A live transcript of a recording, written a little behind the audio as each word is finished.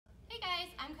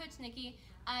Coach Nikki.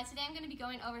 Today I'm going to be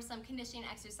going over some conditioning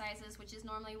exercises, which is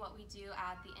normally what we do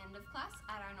at the end of class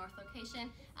at our north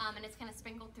location, and it's kind of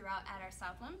sprinkled throughout at our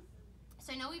south one.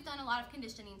 So I know we've done a lot of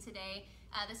conditioning today.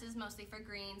 This is mostly for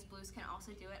greens. Blues can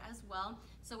also do it as well.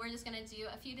 So we're just going to do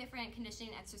a few different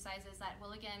conditioning exercises that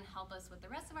will again help us with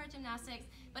the rest of our gymnastics,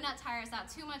 but not tire us out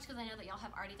too much because I know that y'all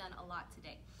have already done a lot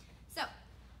today. So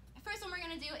the first one we're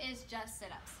going to do is just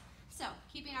sit-ups. So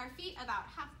keeping our feet about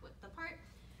half width apart,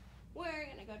 we're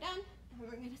going to go down and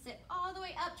we're going to sit all the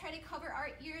way up, try to cover our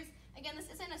ears. Again,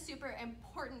 this isn't a super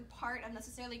important part of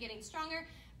necessarily getting stronger,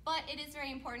 but it is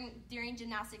very important during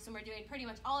gymnastics when we're doing pretty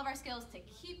much all of our skills to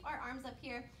keep our arms up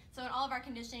here. So in all of our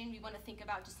conditioning, we want to think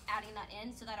about just adding that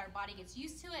in so that our body gets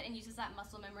used to it and uses that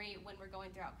muscle memory when we're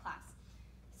going throughout class.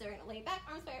 So we're going to lay back,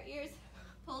 arms by our ears,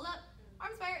 pull up,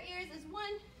 arms by our ears is 1,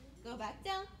 go back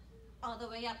down, all the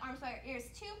way up, arms by our ears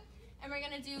 2, and we're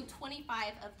going to do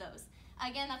 25 of those.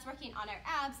 Again, that's working on our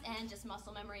abs and just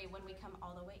muscle memory when we come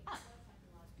all the way up.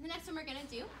 The next one we're going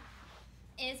to do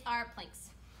is our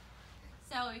planks.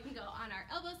 So we can go on our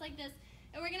elbows like this,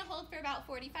 and we're going to hold for about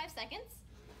 45 seconds.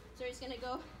 So we're just going to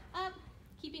go up,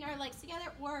 keeping our legs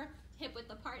together, or hip width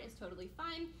apart is totally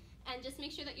fine. And just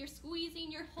make sure that you're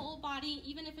squeezing your whole body,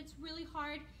 even if it's really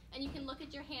hard, and you can look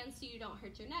at your hands so you don't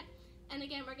hurt your neck. And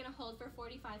again, we're going to hold for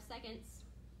 45 seconds.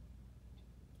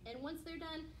 And once they're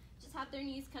done, just have their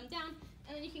knees come down,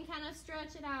 and then you can kind of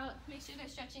stretch it out. Make sure they're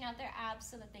stretching out their abs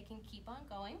so that they can keep on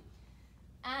going.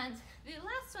 And the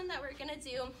last one that we're going to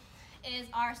do is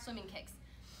our swimming kicks.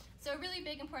 So a really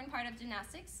big important part of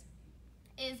gymnastics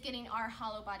is getting our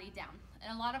hollow body down.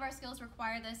 And a lot of our skills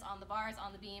require this on the bars,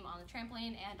 on the beam, on the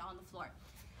trampoline, and on the floor.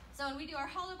 So when we do our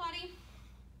hollow body,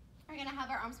 we're going to have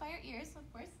our arms by our ears, of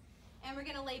course, and we're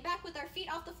going to lay back with our feet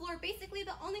off the floor. Basically,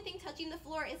 the only thing touching the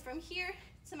floor is from here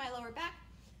to my lower back.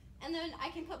 And then I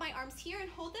can put my arms here and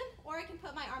hold them, or I can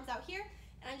put my arms out here,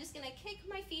 and I'm just going to kick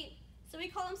my feet. So we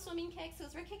call them swimming kicks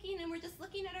because we're kicking and we're just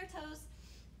looking at our toes.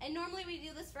 And normally we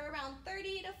do this for around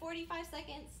 30 to 45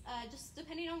 seconds, just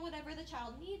depending on whatever the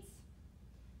child needs.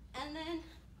 And then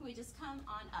we just come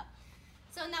on up.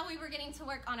 So now we're getting to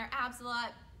work on our abs a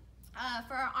lot.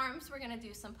 For our arms, we're going to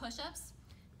do some push-ups.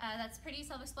 That's pretty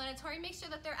self-explanatory. Make sure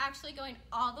that they're actually going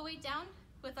all the way down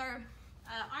with our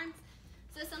arms.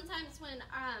 So sometimes when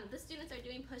the students are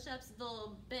doing push-ups,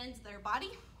 they'll bend their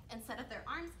body instead of their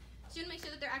arms. So you want to make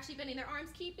sure that they're actually bending their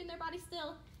arms, keeping their body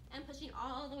still, and pushing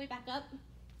all the way back up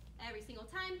every single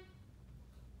time,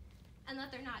 and that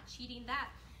they're not cheating that.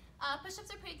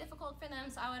 Push-ups are pretty difficult for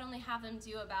them, so I would only have them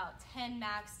do about 10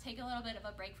 max, take a little bit of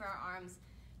a break for our arms,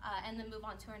 and then move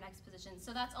on to our next position.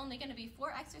 So that's only going to be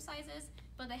 4 exercises,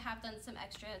 but they have done some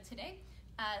extra today.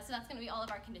 So that's going to be all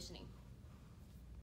of our conditioning.